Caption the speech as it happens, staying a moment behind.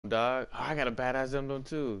dog. Oh, I got a badass emblem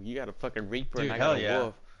too. You got a fucking Reaper and Dude, I got hell a yeah.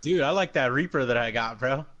 Wolf. Dude, I like that Reaper that I got,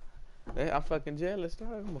 bro. Hey, I'm fucking jealous,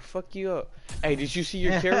 dog. I'm gonna fuck you up. Hey, did you see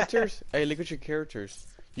your Yeah, characters? Hey, look at your characters.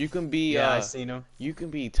 You can be I seen him. you can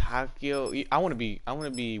be Takio. I wanna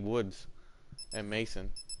be Woods and Mason.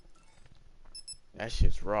 That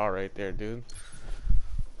shit's raw right there, dude.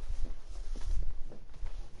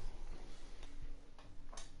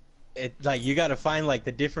 It like you gotta find like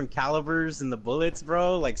the different calibers and the bullets,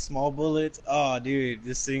 bro. Like small bullets. Oh, dude,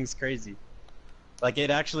 this thing's crazy. Like it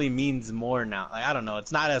actually means more now. Like I don't know.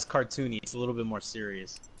 It's not as cartoony. It's a little bit more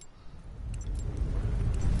serious.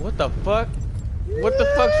 What the fuck? What the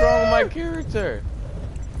fuck's wrong with my character?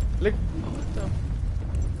 Look. What the?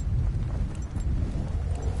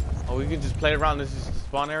 Oh, we can just play around. This is the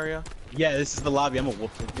spawn area. Yeah, this is the lobby. I'm gonna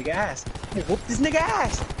whoop this nigga ass. I'm gonna whoop this nigga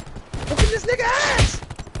ass. Whooping this nigga ass.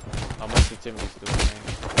 Oh, my sensitivity's stupid, man.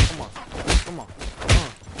 Come on. Come on.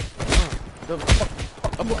 Double.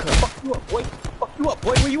 Uppercut. Fuck you up, boy. Fuck you up,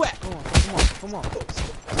 boy. Where you at? Come on. Come on. Come on. Come on.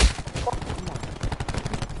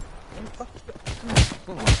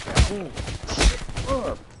 Come on.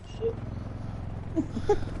 Oh,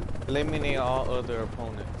 shit. Eliminate all other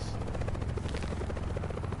opponents.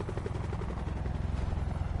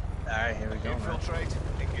 Alright, here we go. Infiltrate,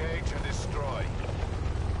 engage, and destroy.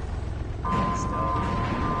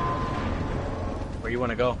 Where you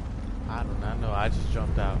want to go? I do not know. I just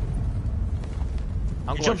jumped out.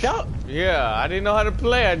 You jumped out? Yeah, I didn't know how to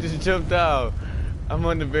play. I just jumped out. I'm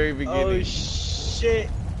on the very beginning. Oh shit!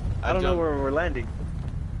 I don't know where we're landing.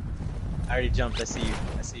 I already jumped. I see you.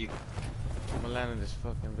 I see you. I'm gonna land in this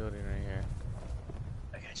fucking building right here.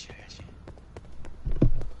 I got you. I got you.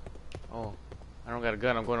 Oh, I don't got a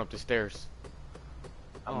gun. I'm going up the stairs.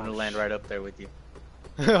 I'm gonna land right up there with you.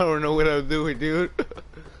 I don't know what I'm doing, dude.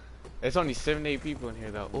 It's only 7 to 8 people in here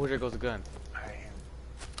though. Oh, there goes a gun. Alright.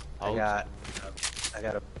 Oh. I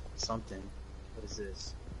got a something. What is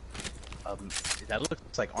this? That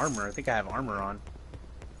looks like armor. I think I have armor on.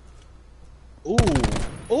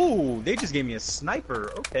 Ooh, ooh! They just gave me a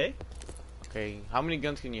sniper. Okay. Okay, how many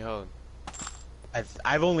guns can you hold?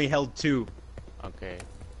 I've only held 2. Okay,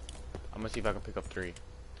 I'm gonna see if I can pick up 3.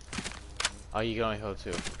 Oh, you can only hold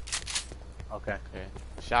 2. Okay. Okay,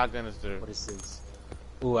 shotgun is the What is this?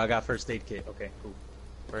 Ooh, I got first aid kit. Okay, cool.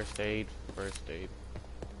 first aid. First aid.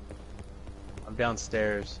 I'm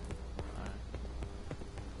downstairs. Alright.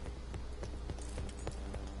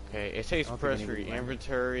 Okay, it says press for your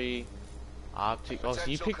inventory, optic. Oh, so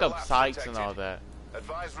you picked up sights and all that.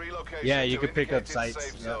 Advise relocation. Yeah, you to could pick up indicated sights,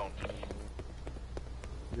 safe yeah. zone.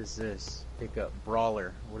 What is this? Pick up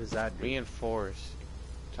brawler. What does that do? Reinforce.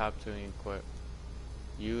 Top 2 equip.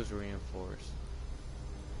 Use reinforce.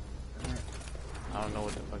 I don't know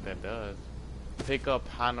what the fuck that does. Pick up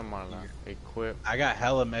Hanamala. Equip. I got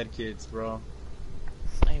hella med kits, bro.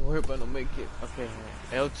 I ain't worried about no make it. Okay,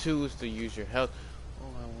 L2 is to use your health. Oh,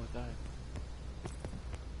 I almost died.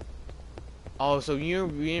 Oh, so you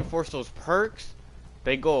reinforce those perks?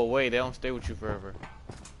 They go away. They don't stay with you forever.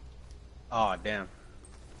 Oh damn.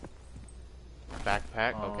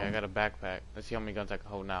 Backpack? Okay, I got a backpack. Let's see how many guns I can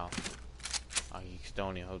hold now. Oh, you can still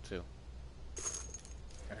only hold 2.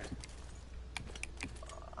 Okay.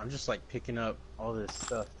 I'm just like picking up all this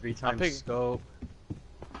stuff. 3 times scope.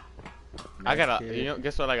 I got a, you know,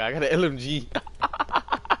 guess what I got? I got an LMG.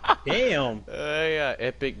 Damn. Yeah,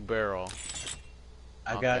 epic barrel.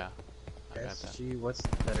 I Okay, got I got that. SG. What's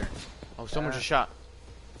better? Oh, someone just shot.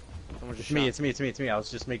 Someone just It's me. shot. It's me. It's me. It's me. I was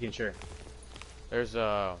just making sure. There's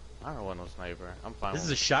I don't want no sniper. I'm fine. This is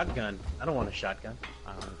with a shotgun. I don't want a shotgun.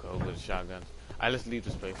 I don't go with shotguns. Alright, let's leave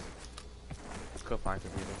this place. Let's go find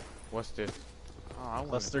some people. What's this? Oh, I want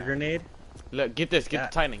Cluster that. grenade. Look, get this. Get Yeah.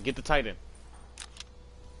 the Titan. Get the Titan.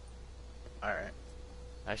 All right.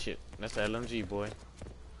 That shit. That's the LMG, boy.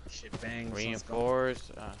 Shit bangs.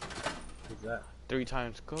 Reinforced. What's that? 3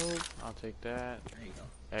 times scope. I'll take that. There you go.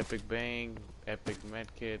 Epic bang. Epic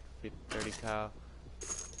medkit. 30 cal.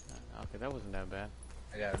 Okay, that wasn't that bad.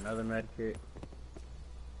 I got another med kit.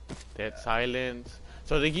 Dead silence.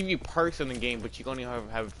 So they give you perks in the game, but you can only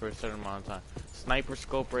have it for a certain amount of time. Sniper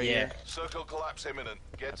scope right here. Circle collapse imminent.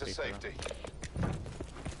 Get to safety.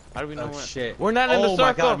 How do we know Oh when? shit. We're not in the circle. Oh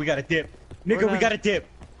my god, we got a dip. Nigga, we got a dip.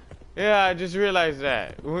 Yeah, I just realized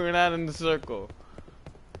that. We're not in the circle.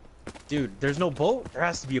 Dude, there's no boat? There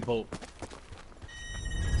has to be a boat.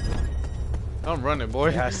 I'm running,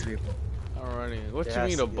 boy. There has to be a boat. I'm running. What There you has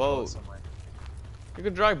mean to a be boat? somewhere. You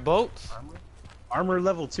can drive boats? Armor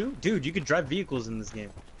level 2? Dude, you can drive vehicles in this game.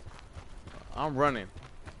 I'm running.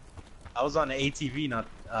 I was on an ATV not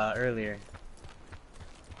earlier.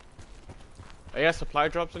 Are you got supply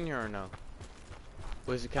drops in here or no?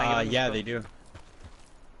 Where's it? Can I get Yeah, they do.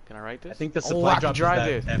 Can I write this? I think the Oh, supply I can drop drive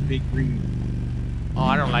is this. that big green. Oh,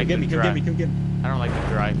 I don't like Come the get me, drive. come get me. I don't like the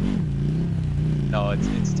drive. No,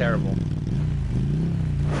 it's terrible.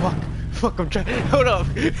 Fuck, I'm trying. Hold up.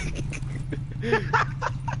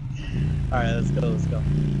 Alright, let's go.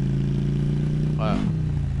 Wow.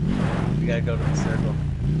 We gotta go to the circle.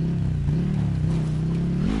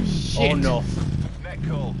 Shit. Oh no. Net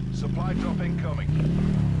call. Supply drop incoming.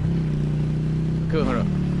 Good, hold up.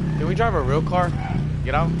 Can we drive a real car?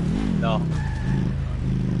 Get out. No.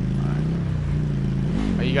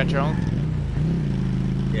 Oh, you got your own?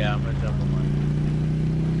 Yeah, I'm gonna jump on mine.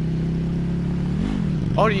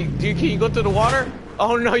 Oh, can you go through the water?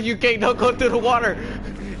 Oh no, you can't. Don't go through the water.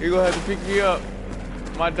 You're gonna have to pick me up.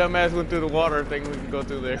 My dumb ass went through the water. Think we can go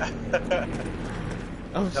through there.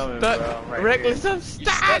 I'm Coming, stuck. bro, I'm right Reckless, here. I'm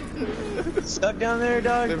stuck. Stuck down there,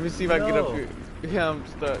 dog? Let me see if I can get up here. Yeah, I'm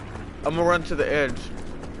stuck. I'm gonna run to the edge.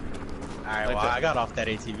 Alright, Like well, that. I got off that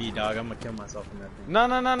ATV, dog. I'm gonna kill myself in that thing.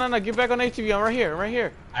 No. Get back on ATV. I'm right here. I'm right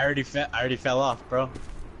here. I already fell off, bro.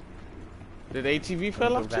 Did the ATV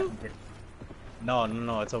fell off too? No,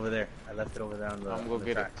 it's over there. I left it over there on the. I'm gonna go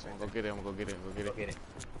get it. I'm gonna go get it. I'm gonna go get it. Go get it.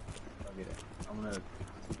 Go get it. I'm gonna.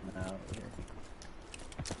 Now here.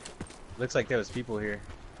 Looks like there was people here.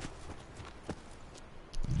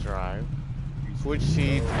 Drive. Switch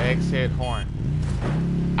seats. Exit. Horn.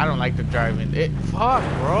 I don't like the driving. Fuck,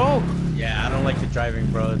 bro. Yeah, I don't like the driving,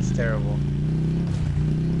 bro. It's terrible.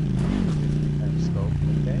 Scope.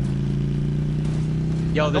 Okay.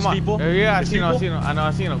 Yo, there's Come on. people. Yeah, I There's seen them. people?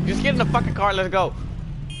 I seen them. Just get in the fucking car. Let's go.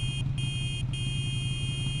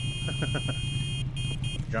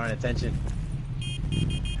 Drawing attention.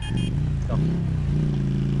 Let's go.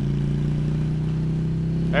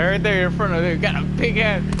 Right there in front of you. Got a big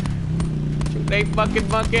ass. Shoot they fucking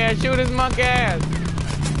monkey ass. Shoot his monkey ass.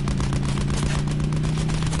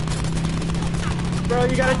 Bro,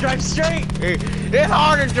 you gotta drive straight. It's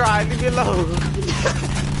hard to drive. Leave me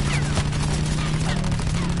alone.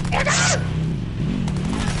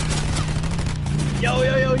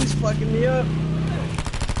 Yo, he's fucking me up.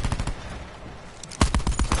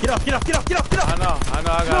 Get off. I know, I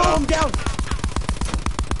No, got I'm down.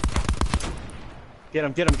 Get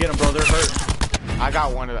him, bro. They're hurt. I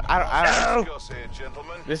got one of them. I don't. Discuss here,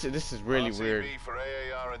 gentlemen. This is really weird. RTB for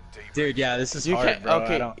AAR and debrief. Dude, yeah, this is You hard, can't. bro. I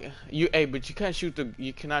Okay, don't- but you can't shoot the.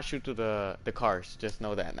 You cannot shoot through the cars. Just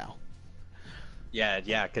know that now. Yeah,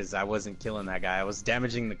 because I wasn't killing that guy. I was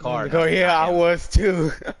damaging the car. Oh yeah, I was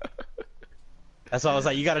too. That's why I was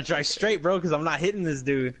like, you gotta drive straight, bro, because I'm not hitting this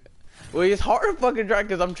dude. Well, it's hard to fucking drive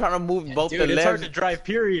because I'm trying to move both Dude, the it's hard legs. to drive,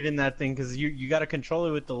 period, in that thing, because you gotta control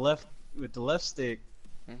it with the left stick.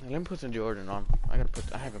 Let me put some deodorant on. I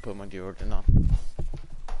haven't put my deodorant on.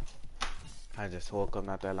 I just woke up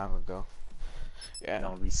not that long ago. Yeah.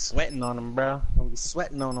 Don't be sweating on him, bro. Don't be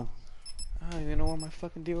sweating on him. I don't even know where my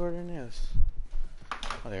fucking deodorant is.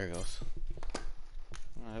 Oh, there it goes.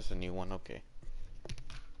 Oh, that's a new one. Okay.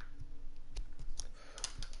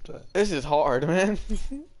 This is hard, man.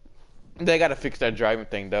 They gotta fix that driving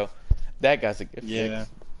thing, though. That guy's a good fix.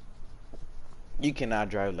 You cannot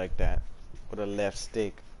drive like that with a left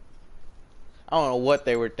stick. I don't know what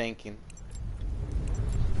they were thinking.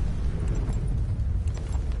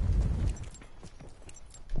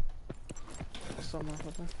 What's up,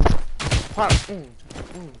 motherfucker?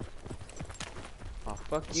 Oh,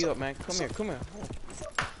 fuck you up, man. Come here.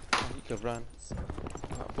 Oh, you could run.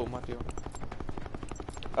 I'll put my deal.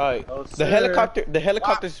 Alright, Oh, the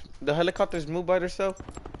sir. helicopters move by themselves?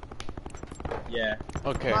 Yeah.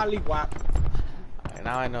 Okay. Mollywop. Alright,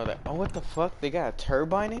 now I know that. Oh, what the fuck? They got a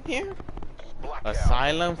turbine in here? Blackout.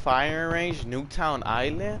 Asylum, firing range, Nuketown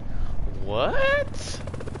Island? What?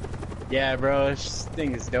 Yeah, bro, this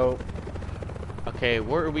thing is dope. Okay,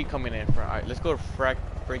 where are we coming in from? Alright, let's go to freaking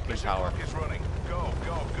Mission tower. clock is running. Go.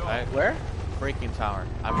 Alright, Where? freaking tower.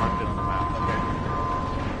 I marked it on the map.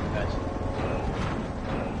 Gotcha.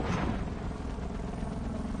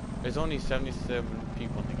 There's only 77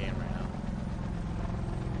 people in the game right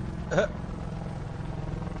now.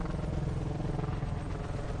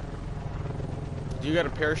 Do you got a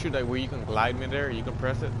parachute like where you can glide midair? You can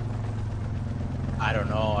press it? I don't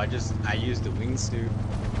know. I used the wings, dude.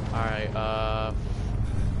 Alright,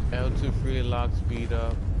 L2 freely lock, speed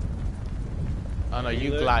up. Oh no,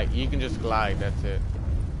 you Look. glide. You can just glide, that's it.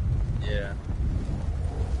 Yeah.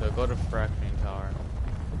 So go to fracturing tower.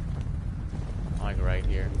 Like right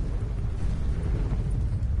here.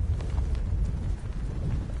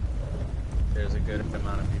 There's a good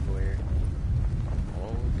amount of people here.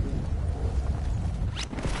 Oh, good.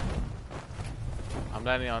 I'm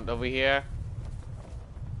landing on over here.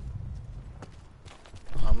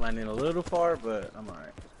 landing a little far, but I'm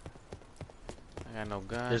alright. I got no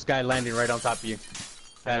gun. There's a guy landing right on top of you.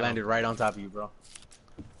 Guy know. landed right on top of you, bro.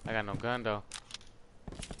 I got no gun though.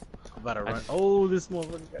 I'm about to run. Oh, this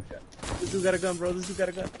motherfucker got gun. This dude got a gun, bro. This dude got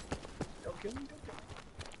a gun. Don't kill me. Don't kill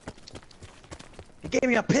me. He gave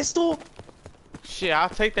me a pistol? Shit, I'll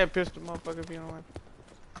take that pistol, motherfucker, if you don't want.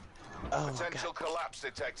 Oh, my Potential God. collapse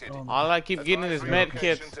detected. Oh, All I keep getting is Advise med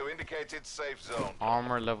relocation kits. to indicated safe zone.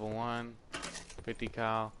 Armor level 1, 50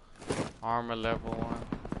 cal. Armor level 1.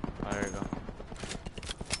 Oh, there you go.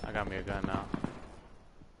 I got me a gun now.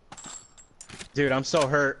 Dude, I'm so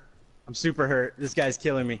hurt. I'm super hurt. This guy's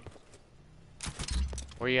killing me.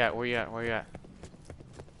 Where you at? Where you at? Where you at?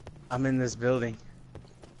 I'm in this building.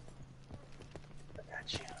 I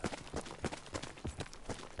got you.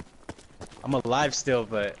 I'm alive still,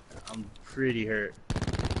 but I'm pretty hurt.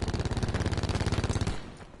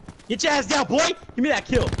 Get your ass down, boy! Give me that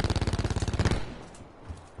kill.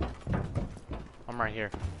 I'm right here.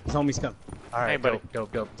 His homies come. All right, Hey, buddy.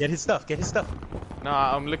 dope. Get his stuff. Get his stuff. No,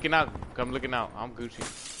 I'm looking out. I'm looking out. I'm Gucci.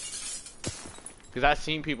 Cause I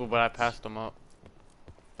seen people, but I passed them up.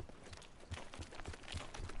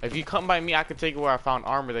 If you come by me, I can take you where I found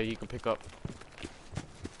armor that you can pick up.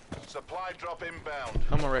 Supply drop inbound.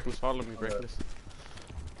 Come on, Reckless. Follow me, Reckless.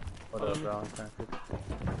 What up, bro? I'm trying to pick-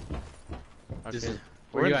 Okay. This is-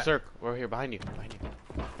 We're where in you the at? circle. We're here behind you. Behind you.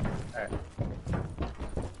 Alright.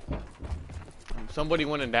 Somebody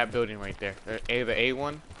went in that building right there. The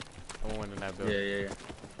A1. Someone went in that building. Yeah.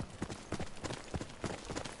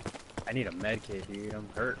 I need a med kit, dude. I'm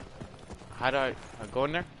hurt. How do I go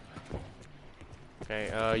in there?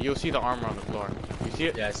 Okay, you'll see the armor on the floor. You see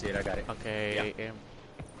it? Yeah, I see it. I got it. Okay,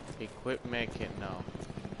 equipment kit, no.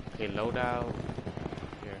 Okay, loadout.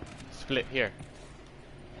 Here. Split, here.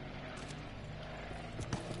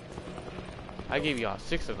 I gave y'all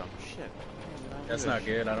 6 of them. Shit. That's not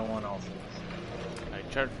good. I don't want all Alright,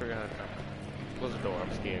 try to figure out how to close the door.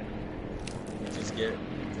 I'm scared. Just get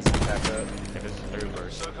back up. Okay, this is 3rd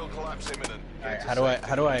verse. Circle collapse imminent. Alright, Get how to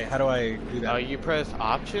do I do that? You press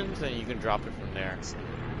options and you can drop it from there.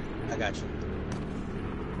 I got you.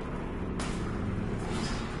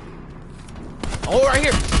 Oh, right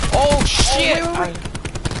here! Oh, shit!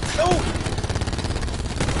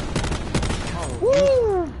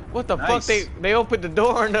 Woo! What the Nice. fuck? They opened the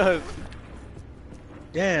door on us.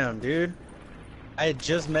 Damn, dude. I had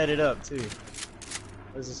just met it up too.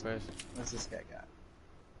 What's this guy got?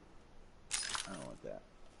 I don't want that.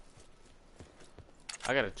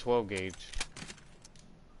 I got a 12 gauge.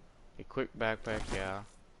 A quick backpack, yeah.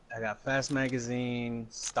 I got fast magazine,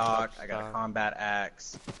 stock. I got a Stock. combat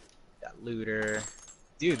axe. Got looter.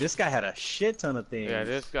 Dude, this guy had a shit ton of things. Yeah,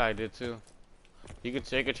 this guy did too. You could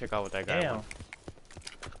check out what that guy Damn. wants.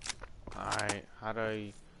 Alright, how do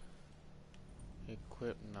I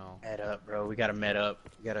equip? No. Med up, bro. We gotta med up.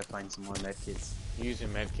 We gotta find some more med kits. Using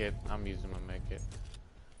medkit. I'm using my medkit.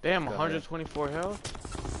 Damn, Go ahead. 124 health?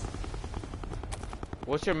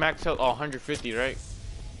 What's your max health? Oh, 150, right?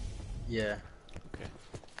 Yeah.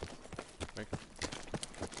 Okay.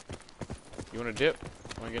 You wanna dip?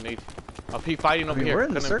 Wanna get an I'll be fighting over here. we're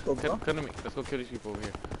in the Come circle, come, bro. come to me. Let's go kill these people over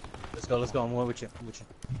here. Let's go. I'm with you.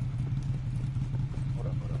 Hold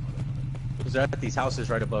up. Because they're at these houses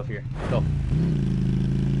right above here. Go.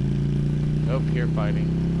 Up here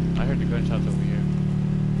fighting. I heard the gunshots over here.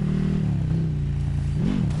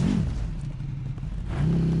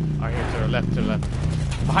 Right here to the left.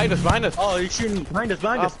 Behind us. Oh, you're shooting behind us.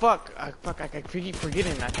 Oh fuck. I keep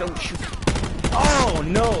forgetting. I don't shoot. Oh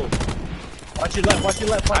no! Watch your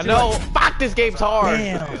left. I know. Fuck, this game's hard.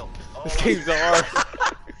 Damn. This game's hard.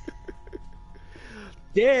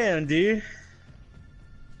 Damn, dude.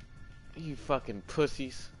 You fucking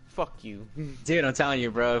pussies. Fuck you. Dude, I'm telling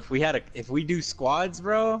you, bro. If we do squads,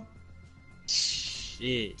 bro.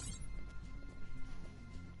 Shit.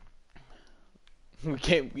 We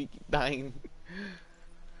keep dying.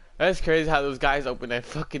 That's crazy how those guys opened that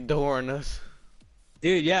fucking door on us.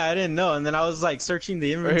 Dude, yeah, I didn't know. And then I was like searching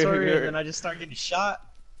the inventory, and then I just started getting shot.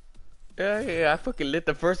 Yeah, I fucking lit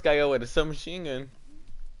the first guy up with a submachine gun.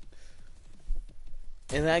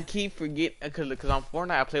 And I keep forgetting, cause on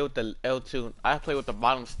Fortnite I play with the L2. I play with the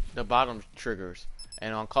bottom triggers,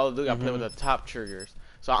 and on Call of Duty I play with the top triggers.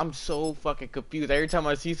 So I'm so fucking confused. Every time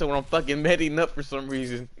I see someone, I'm fucking medding up for some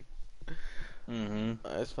reason.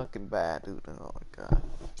 That's fucking bad, dude. Oh my god.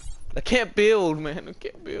 I can't build, man. I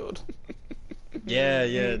can't build. Yeah,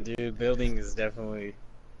 dude. Building is definitely.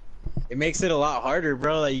 It makes it a lot harder,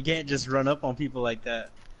 bro. Like you can't just run up on people like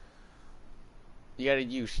that. You gotta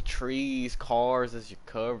use trees, cars as your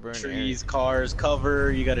cover. And Trees, cars,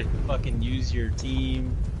 cover. You gotta fucking use your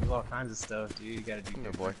team. Do all kinds of stuff, dude. You gotta do. Come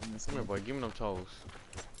here, boy. Come here, boy. Give me them toes.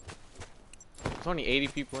 There's only 80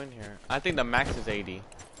 people in here. I think the max is 80.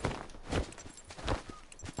 Come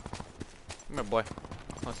here, boy.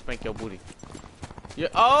 I'll spank your booty. Yeah.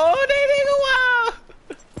 Oh, they nigga, wow!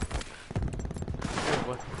 Come here,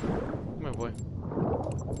 boy. Come here, boy.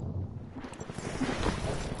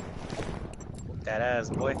 Whoop that ass,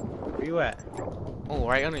 boy. Where you at? Oh,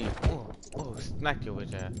 right under you. Oh, smacked you with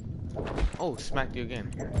that. Oh, smacked you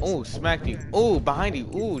again. Oh, smacked you. Oh, behind you.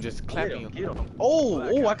 Oh, just clapped you. Get him.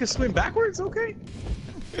 Oh, I can swim backwards? Okay.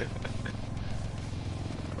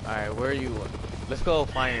 Alright, where are you? Let's go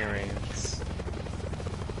firing range.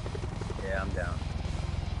 Yeah, I'm down.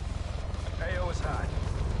 AO is hot.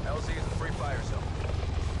 LZ is a free fire zone.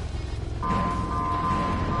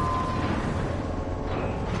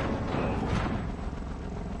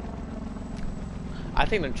 I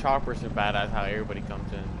think the choppers are badass how everybody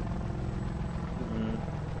comes in.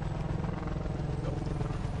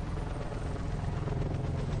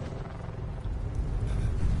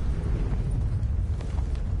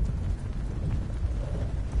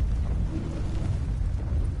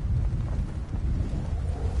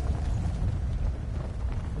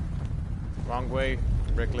 Wrong way,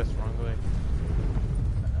 reckless, wrong way.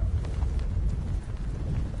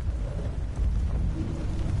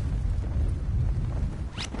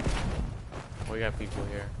 We got people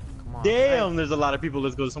here. Come on. Damn, there's a lot of people.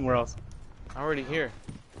 Let's go somewhere else. I'm already here.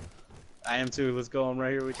 I am too. Let's go. I'm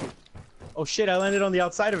right here with you. Oh shit, I landed on the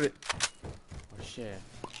outside of it. Oh shit.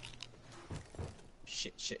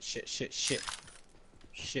 Shit.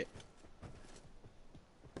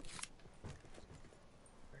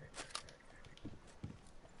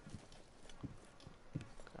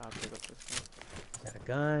 I'll pick up this one. Got a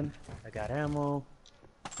gun. I got ammo.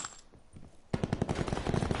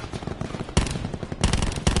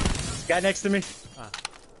 Guy next to me.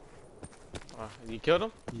 You killed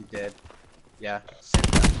him? He's dead. Yeah.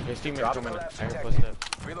 His teammates Drop coming. collapse I heard detected.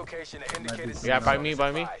 footsteps. Relocation to indicated. Yeah, by zone me, is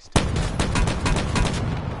by me. advised.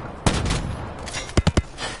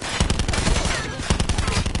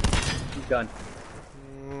 He's done.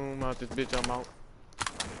 I'm out this bitch, I'm out.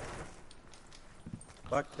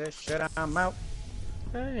 Fuck this shit. I'm out.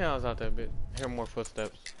 Yeah, I was out that bit. Hear more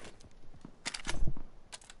footsteps.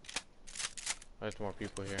 There's more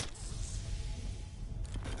people here.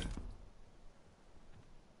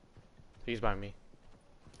 He's by me.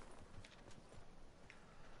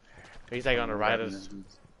 He's like on the right of us.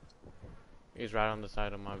 He's right on the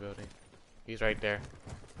side of my building. He's right there.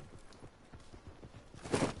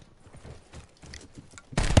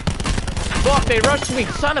 Fuck, they rushed me,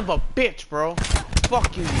 son of a bitch, bro.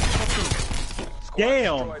 Fuck you, you fucking... Squad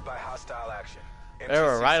Damn. destroyed by hostile action. They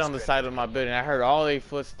were MG6 right on the suspended. side of my building. I heard all their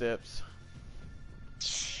footsteps.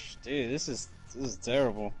 Dude, this is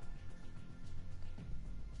terrible.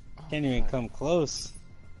 Can't even come close.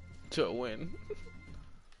 To a win.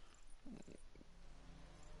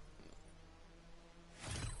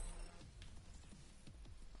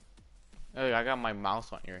 Hey, I got my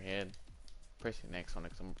mouse on your head. Press the next one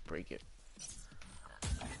because I'm gonna break it.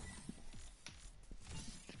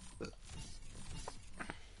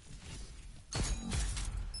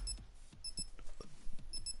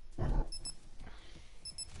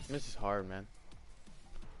 This is hard, man.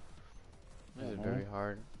 This is very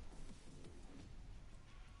hard.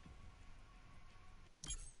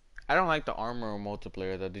 I don't like the armor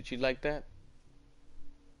multiplayer though. Did you like that?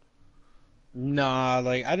 Nah,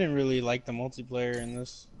 like I didn't really like the multiplayer in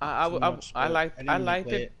this. I liked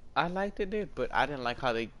it. it. I liked it, dude, but I didn't like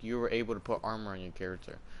how you were able to put armor on your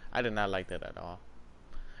character. I did not like that at all.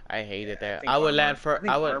 I hated that. I would land for.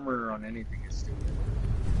 I would. Armor on anything is stupid.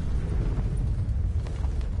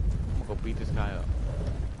 I'm gonna go beat this guy up.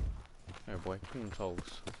 Here, boy. Give him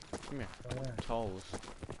toes. Come here. Toes.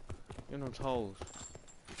 Give him toes.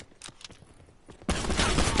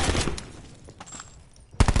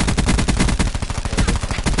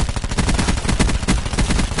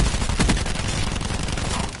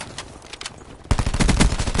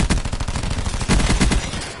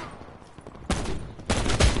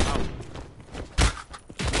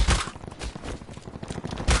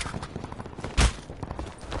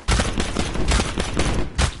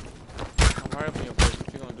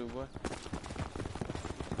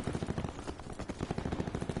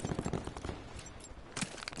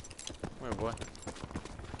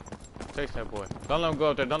 Chase that boy. Don't let him go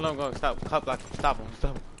up there. Don't let him go. Stop. Stop him. Stop him.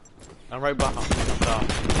 I'm right behind him. Stop.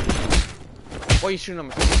 Why are you shooting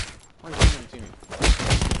him? Why are you shooting him to me?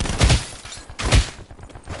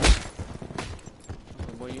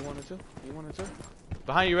 boy. You wanted to? You wanted to?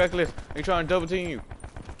 Behind you, Reckless. They trying to double team you.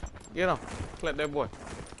 Get him. Collect that boy.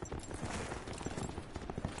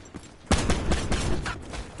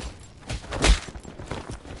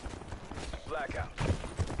 Blackout.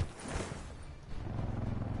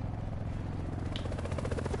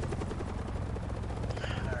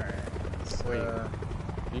 Alright.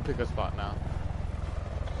 You pick a spot now.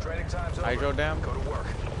 Training time's over. Hydro dam? Go to work.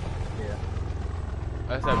 Yeah.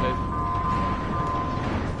 That's that, baby.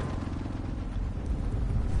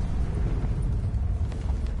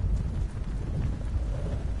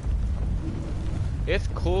 It's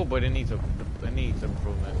cool, but it needs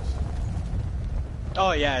improvements.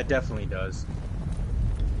 Oh yeah, it definitely does.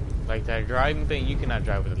 Like that driving thing, you cannot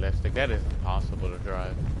drive with the left stick. That is impossible to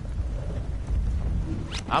drive.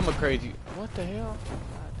 I'm a crazy. What the hell?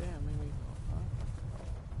 God damn, maybe.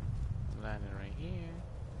 Landing right here.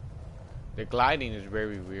 The gliding is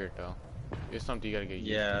very weird though. It's something you gotta get used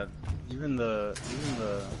to. Yeah, even the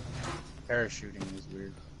parachuting is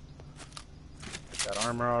weird. Got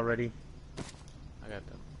armor already. I got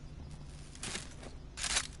them.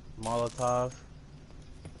 Molotov.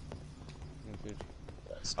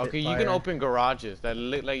 Okay, you can open garages. That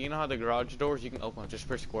like you know how the garage doors you can open just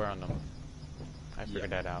press square on them. I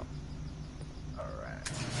figured that out. Alright.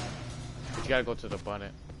 But you gotta go to the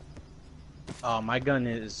button. Oh, my gun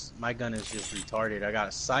is just retarded. I got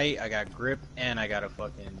a sight, I got grip, and I got a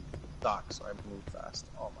fucking stock, so I move fast.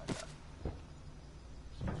 Oh my god.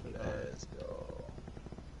 Let's go.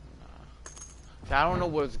 See, I don't know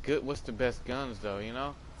what's the best guns though, you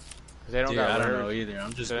know? 'Cause they don't Dude, got I don't letters. know either.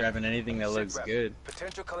 I'm just grabbing anything that looks Sit rep. good.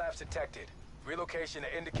 Potential collapse detected. Relocation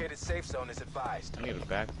to indicated safe zone is advised. I need a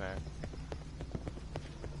backpack.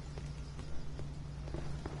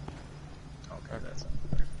 Okay, that's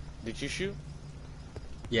Did you shoot?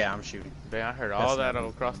 yeah, I'm shooting. Man, I heard all that all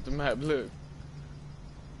across the map. Look.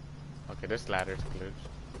 Okay, this ladder's glitched.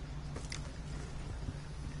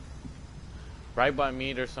 Right by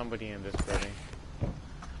me, there's somebody in this building.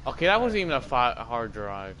 Okay, that wasn't even a hard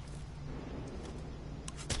drive.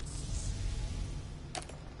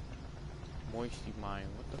 Moisty mine.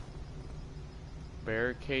 What the?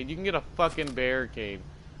 Barricade. You can get a fucking barricade.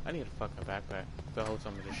 I need a fucking backpack to hold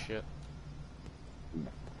some of this shit.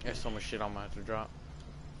 There's so much shit I'm gonna have to drop.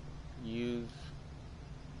 Use.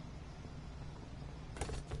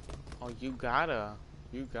 Oh, you got. I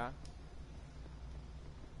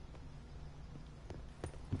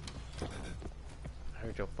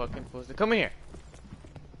heard your fucking footsteps. Come here.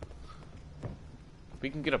 We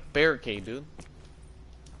can get a barricade, dude.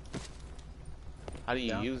 How do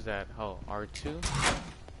you use that? Oh, R2?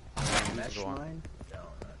 Mesh mine?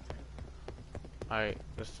 Alright,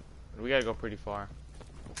 we gotta go pretty far.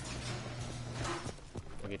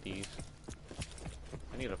 Look at these.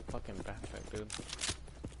 I need a fucking backpack, dude.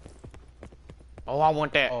 Oh, I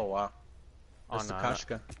want that. Oh wow. Oh, That's no, the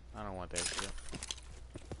Kashka. I don't want that shit.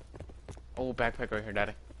 Oh, backpack right here,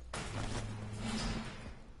 daddy.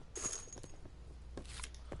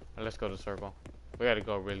 Right, let's go to the circle. We gotta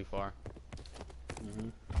go really far.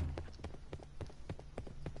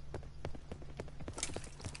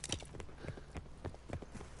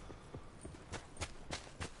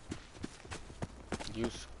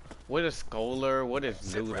 Use. What is Scholar? What is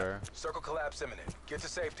Sit Looter? rep. Circle collapse imminent. Get to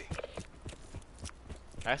safety.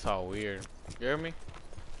 That's all weird. You hear me?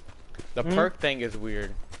 The perk thing is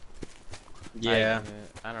weird. Yeah.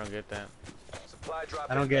 I don't get that. Supply drop.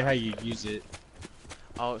 I don't get how you use it.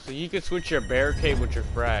 Oh, so you can switch your barricade with your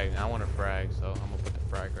frag. I want a frag, so I'm gonna put the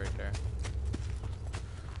frag right there.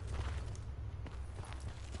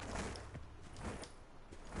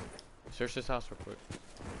 Search this house real quick.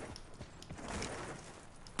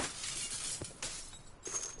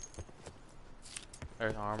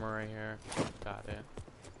 There's armor right here. Got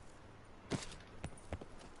it.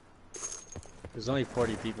 There's only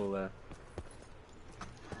 40 people left.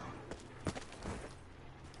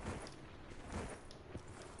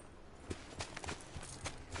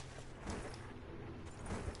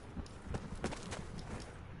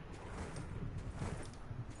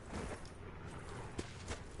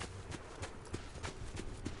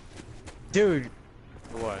 Dude,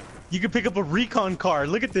 What? you can pick up a recon car.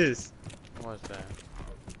 Look at this. What's that?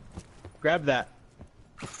 Grab that.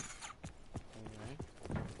 Okay.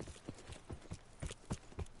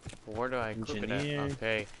 Where do I equip it Engineer. at?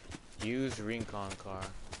 Okay. Use recon car.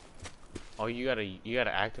 Oh, you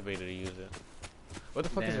gotta activate it to use it. What the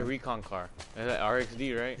fuck is a Damn. recon car? Is that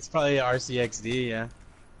RXD, right? It's probably RCXD, yeah.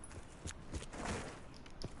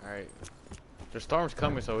 Alright. The storm's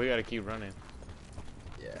coming, so we gotta keep running.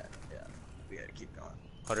 Yeah. We gotta keep going.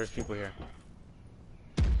 Oh, there's people here.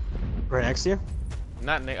 Right next to you?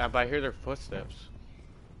 Not but I hear their footsteps.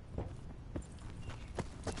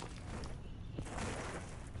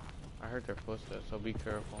 I heard their footsteps, so be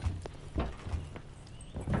careful.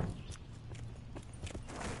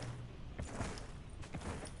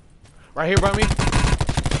 Right here by me.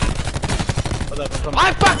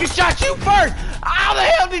 I fucking shot you first! How the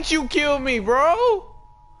hell did you kill me, bro?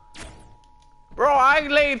 Bro, I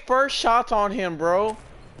laid first shots on him, bro.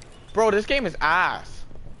 Bro, this game is ass.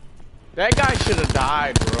 That guy should have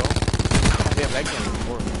died, bro. Damn, that game is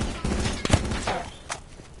horrible.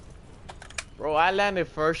 Bro, I landed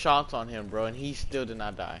first shots on him, bro, and he still did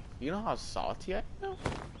not die. You know how salty I am?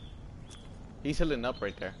 He's healing up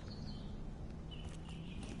right there.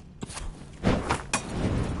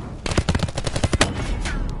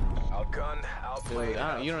 Dude,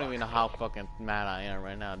 you don't even know how fucking mad I am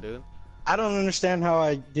right now, dude. I don't understand how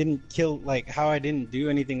I didn't how I didn't do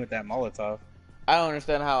anything with that Molotov. I don't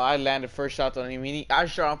understand how I landed first shots on him. I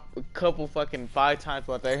shot a couple fucking 5 times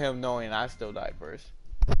without him knowing I still died first.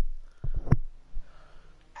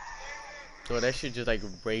 So that shit just like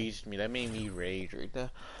raged me. That made me rage right there.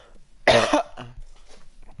 Oh,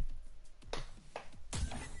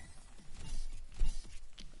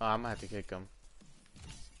 I'm gonna have to kick him.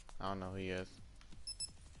 I don't know who he is.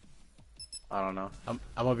 I don't know. I'm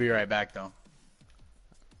gonna be right back though.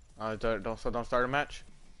 Don't start a match.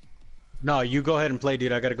 No, you go ahead and play,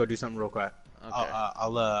 dude. I gotta go do something real quick. Okay.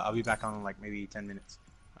 I'll be back on in like maybe 10 minutes.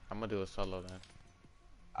 I'm gonna do a solo then.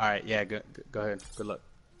 All right. Yeah. Go ahead. Good luck.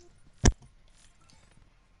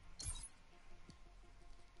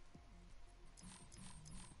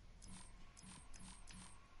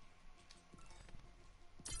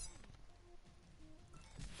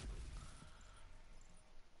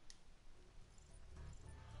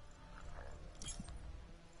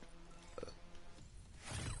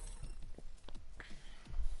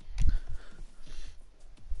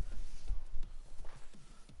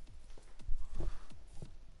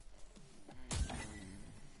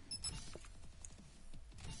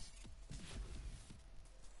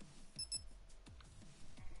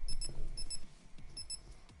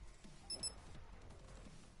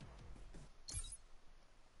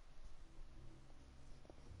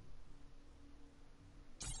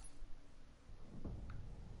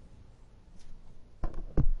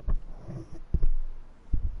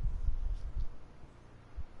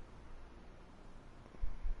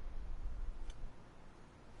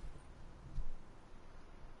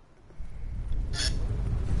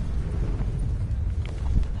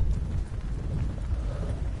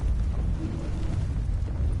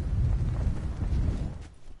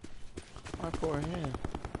 My poor hand.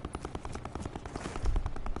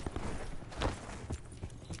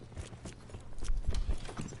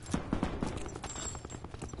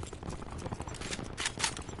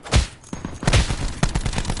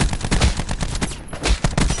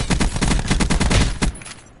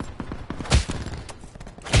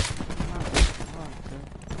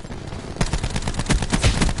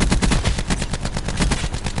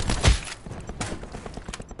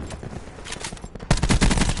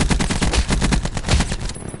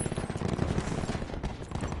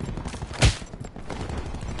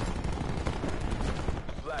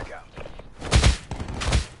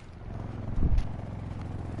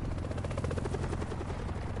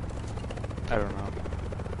 I don't know.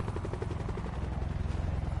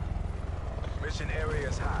 Mission area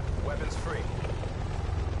is hot. Weapons free.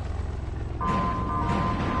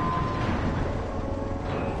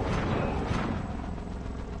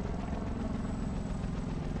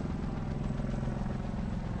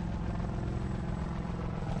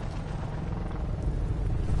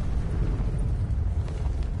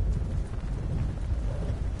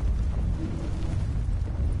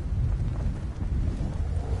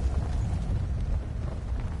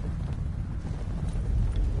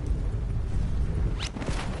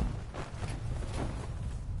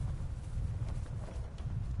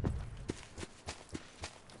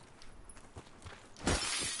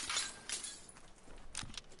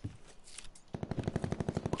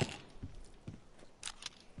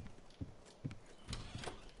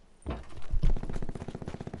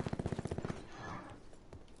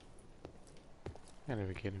 You gotta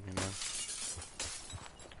be kidding me now.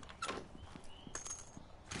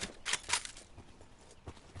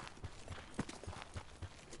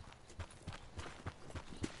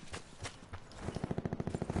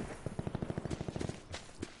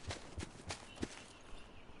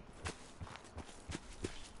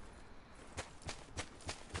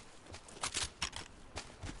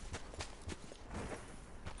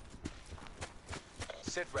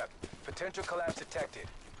 Sit rep. Potential collapse detected.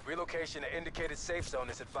 Relocation to indicated safe zone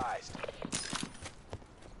is advised.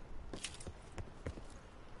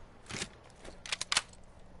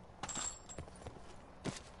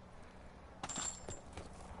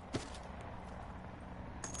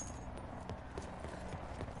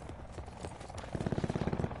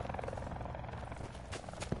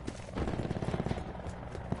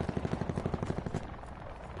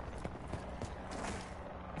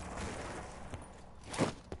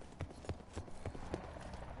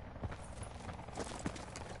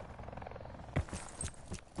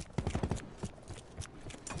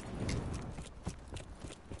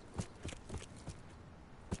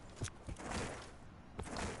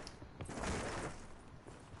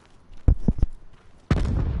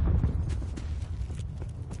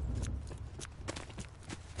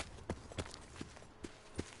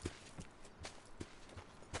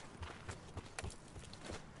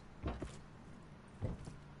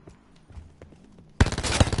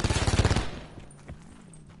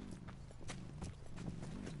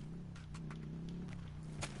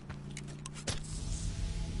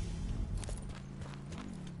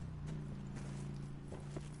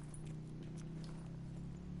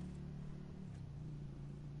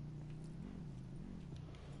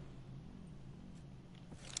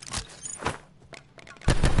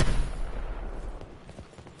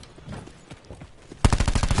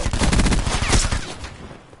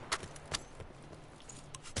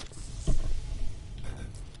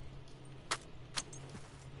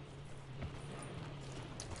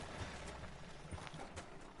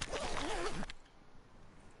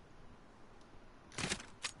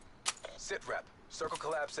 Sit rep. Circle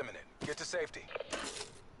collapse imminent. Get to safety.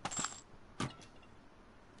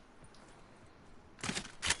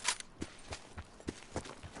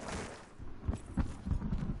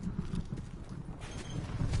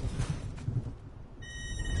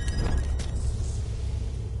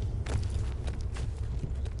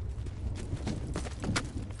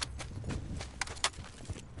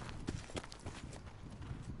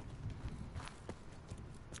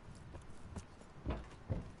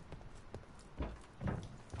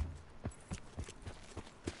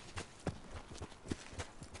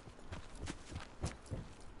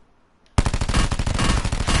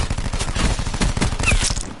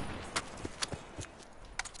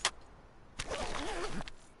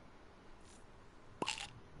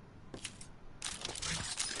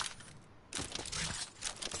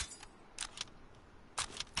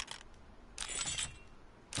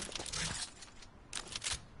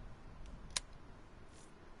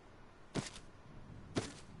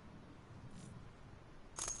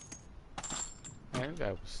 Man,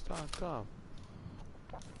 that was stocked up.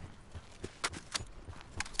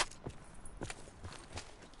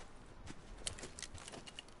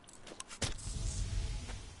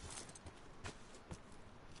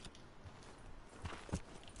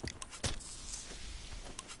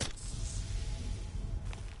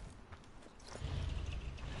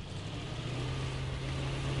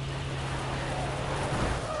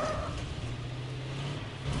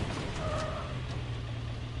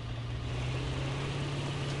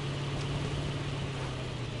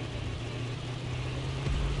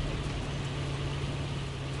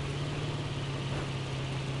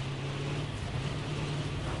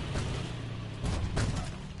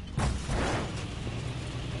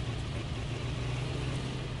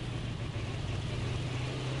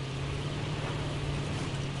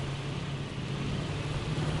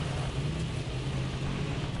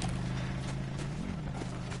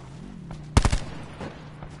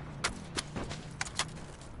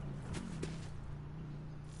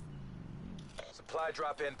 Supply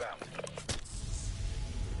drop inbound.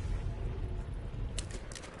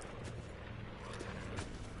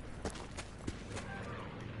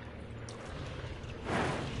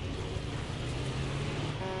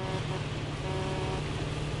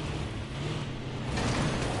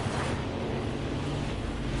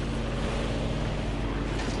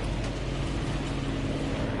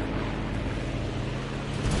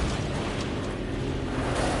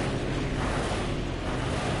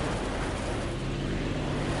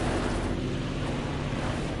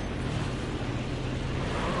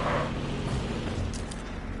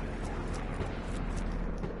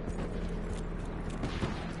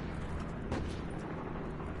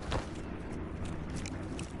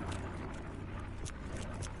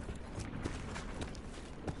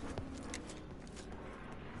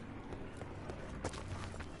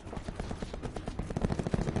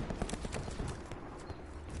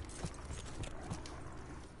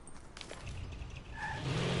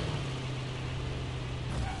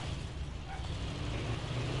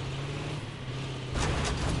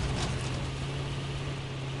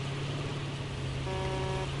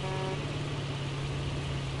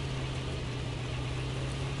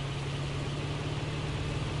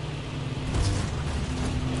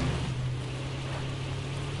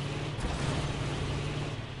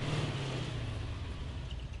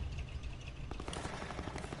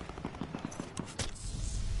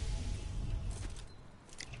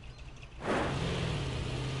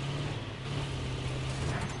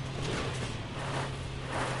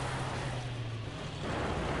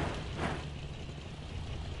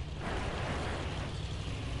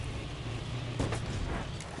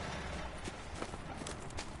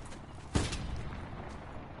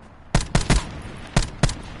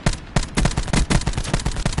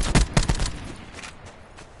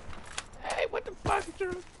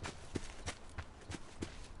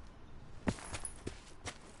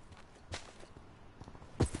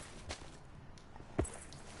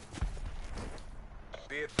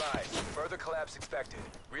 Be advised, further collapse expected.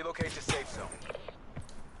 Relocate to safe zone.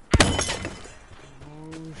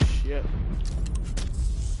 Oh shit.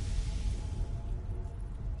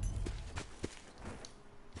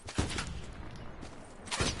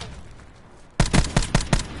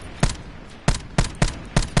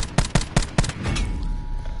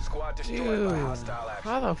 Squad destroyed Dude, by hostile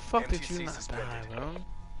action. how the fuck did MTC you not suspended. die, bro?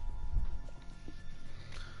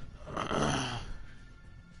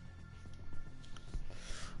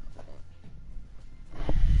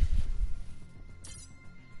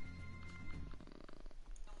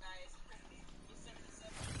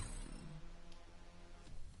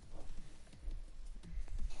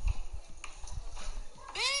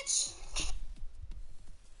 Bitch!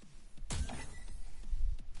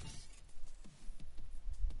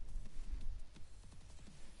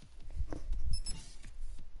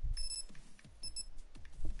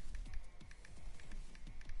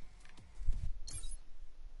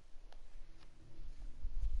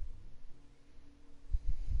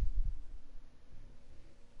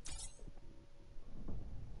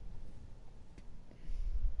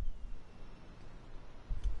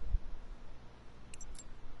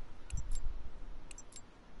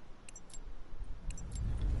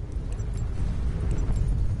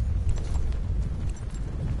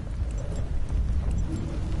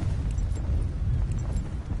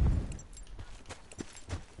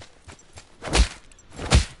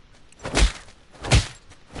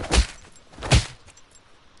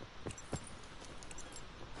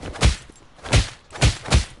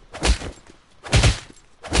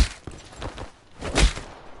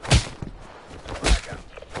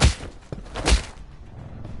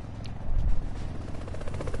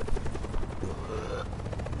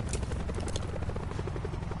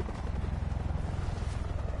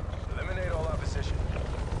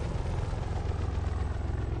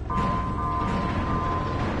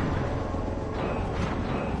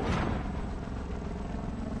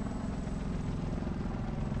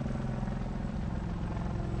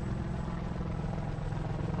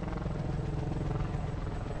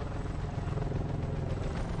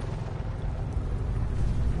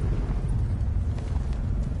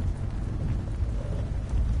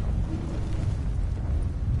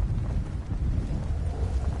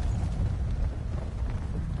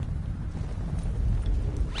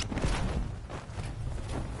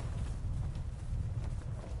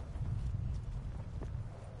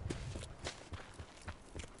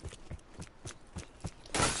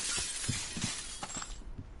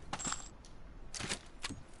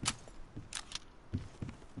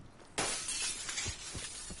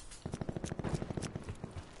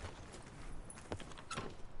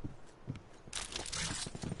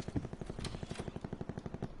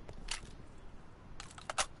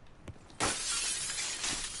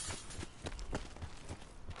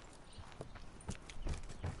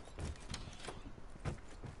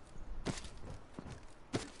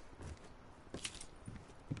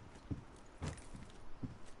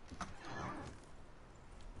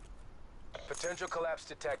 Central collapse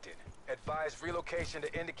detected. Advise relocation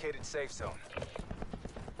to indicated safe zone.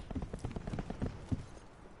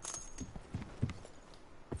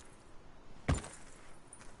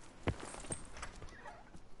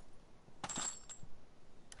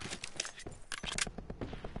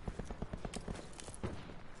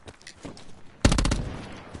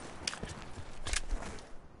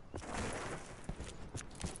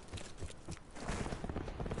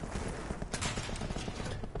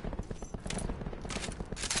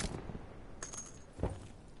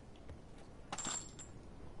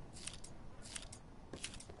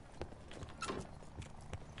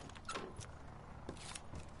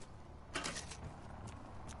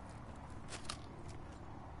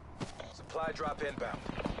 Supply drop inbound.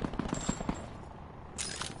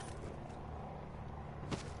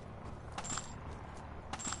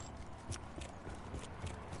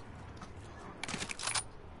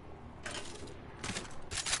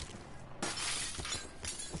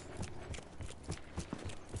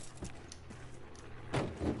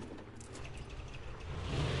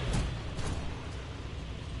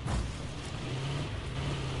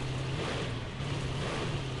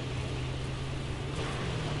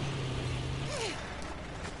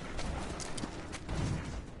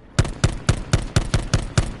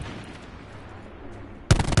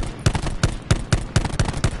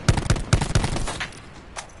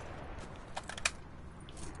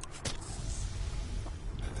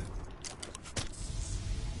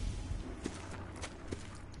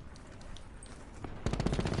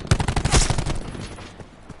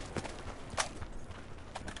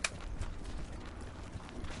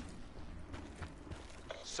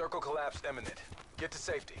 Circle collapse imminent. Get to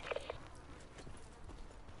safety.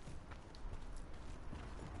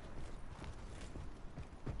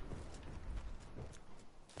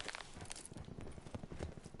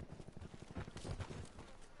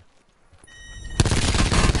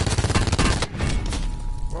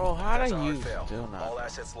 Bro, how That's do a hard you fail. still not? All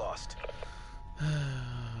assets lost.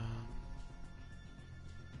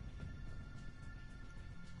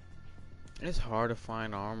 It's hard to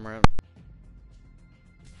find armor.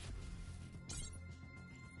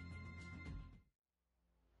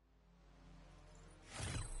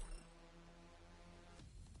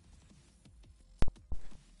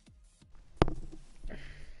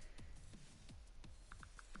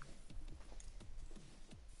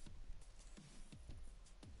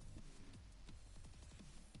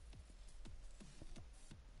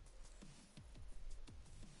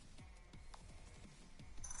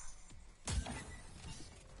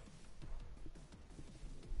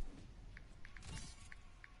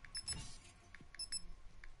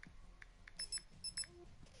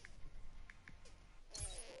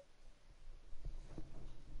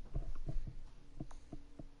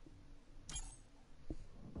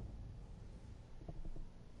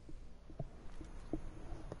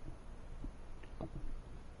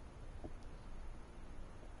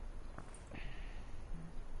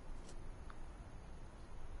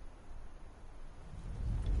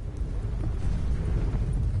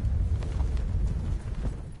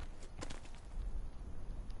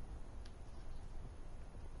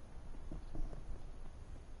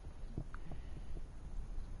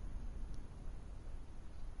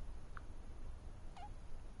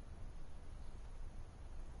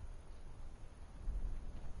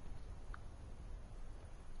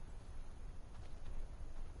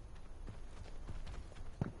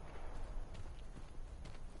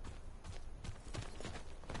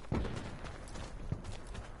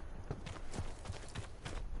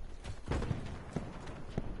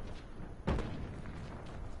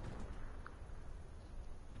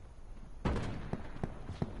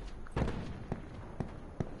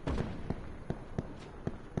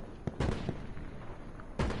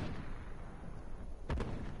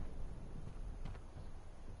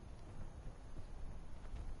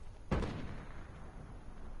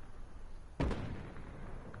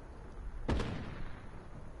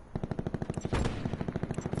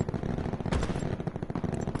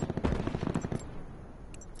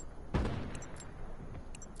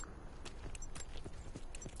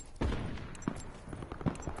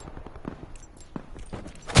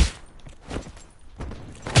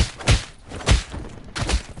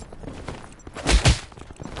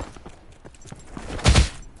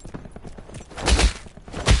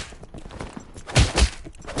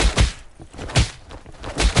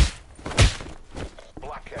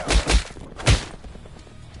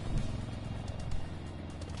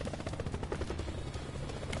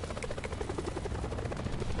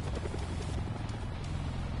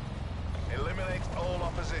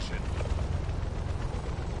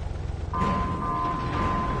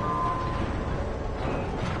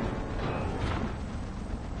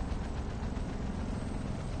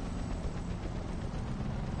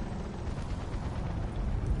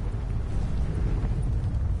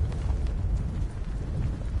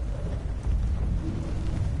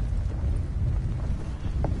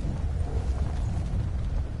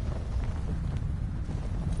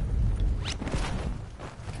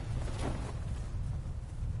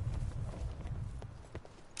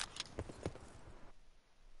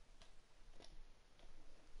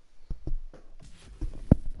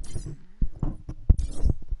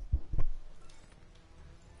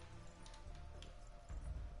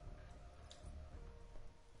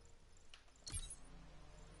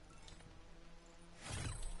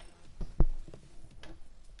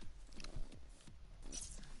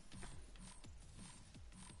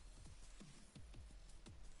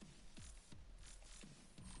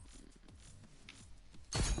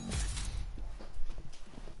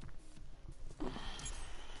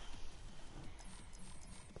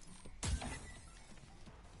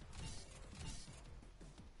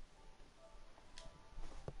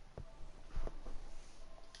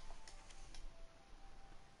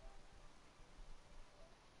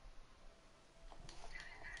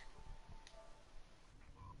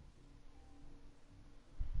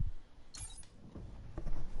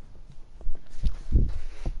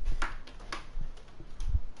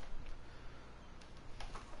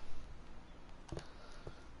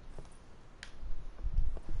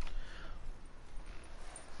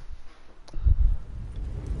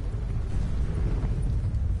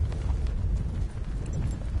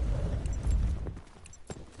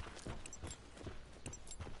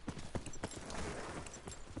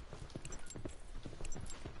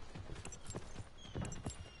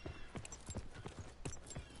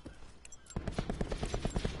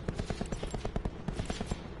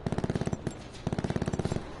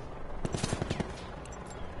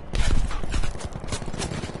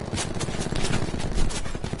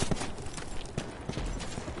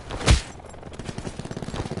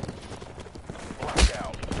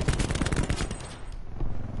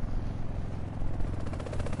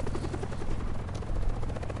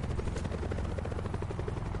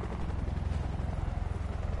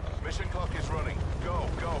 Mission clock is running. Go,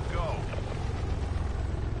 go, go.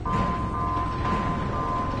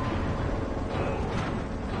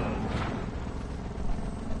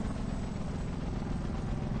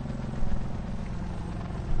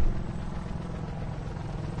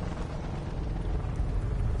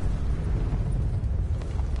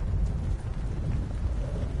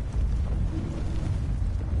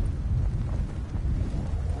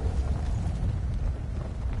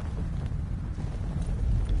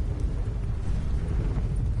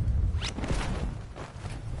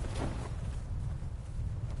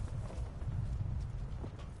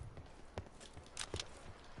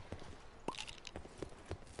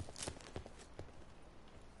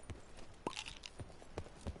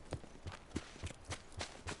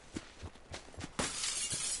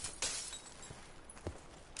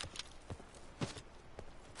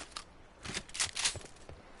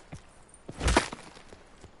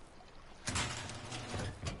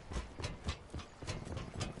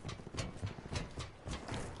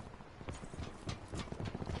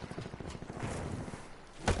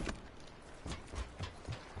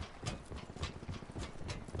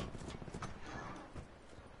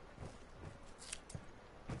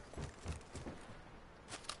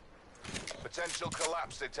 Potential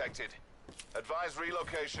collapse detected. Advise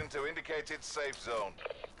relocation to indicated safe zone.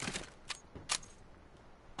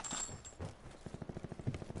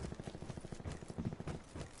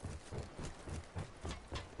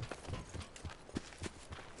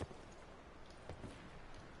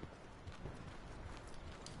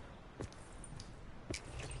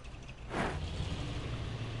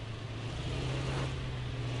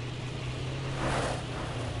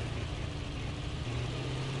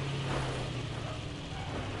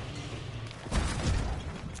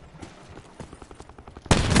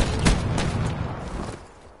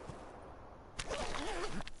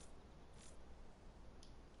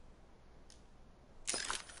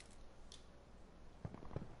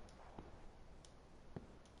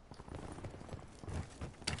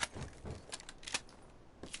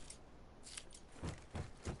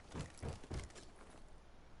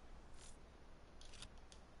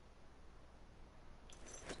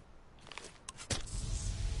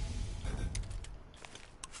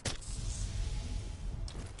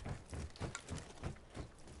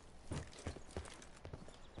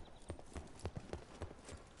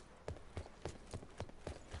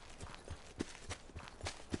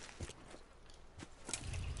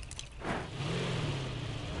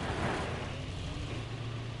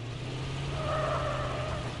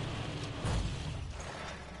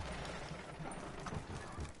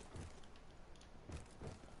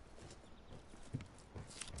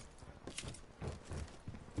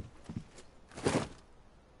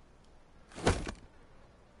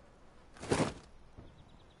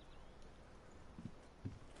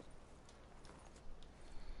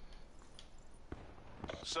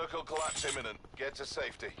 Circle collapse imminent. Get to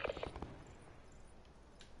safety.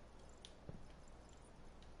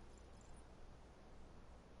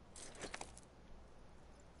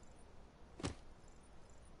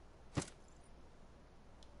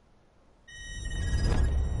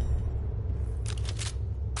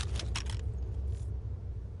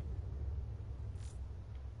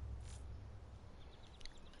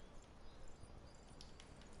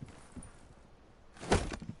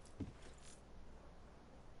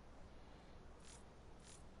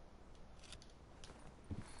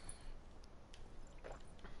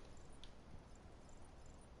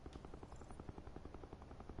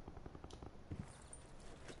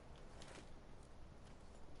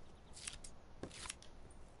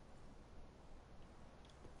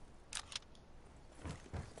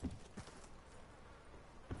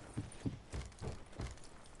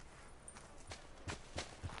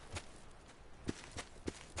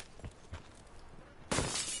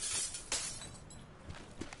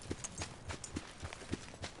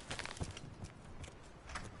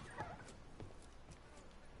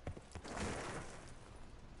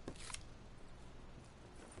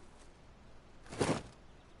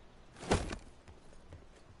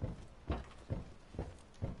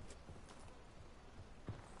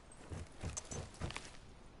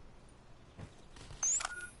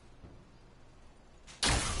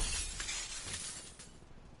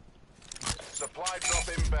 Supply drop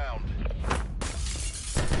inbound.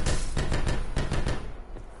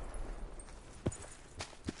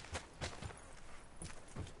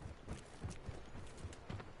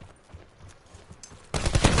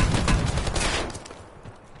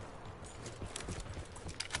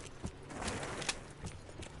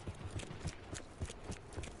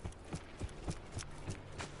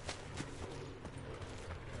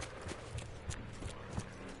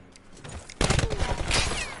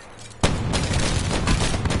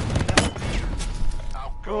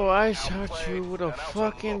 Bro, I shot you with a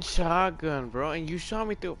fucking shotgun, bro, and you shot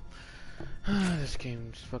me through. This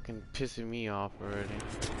game's fucking pissing me off already.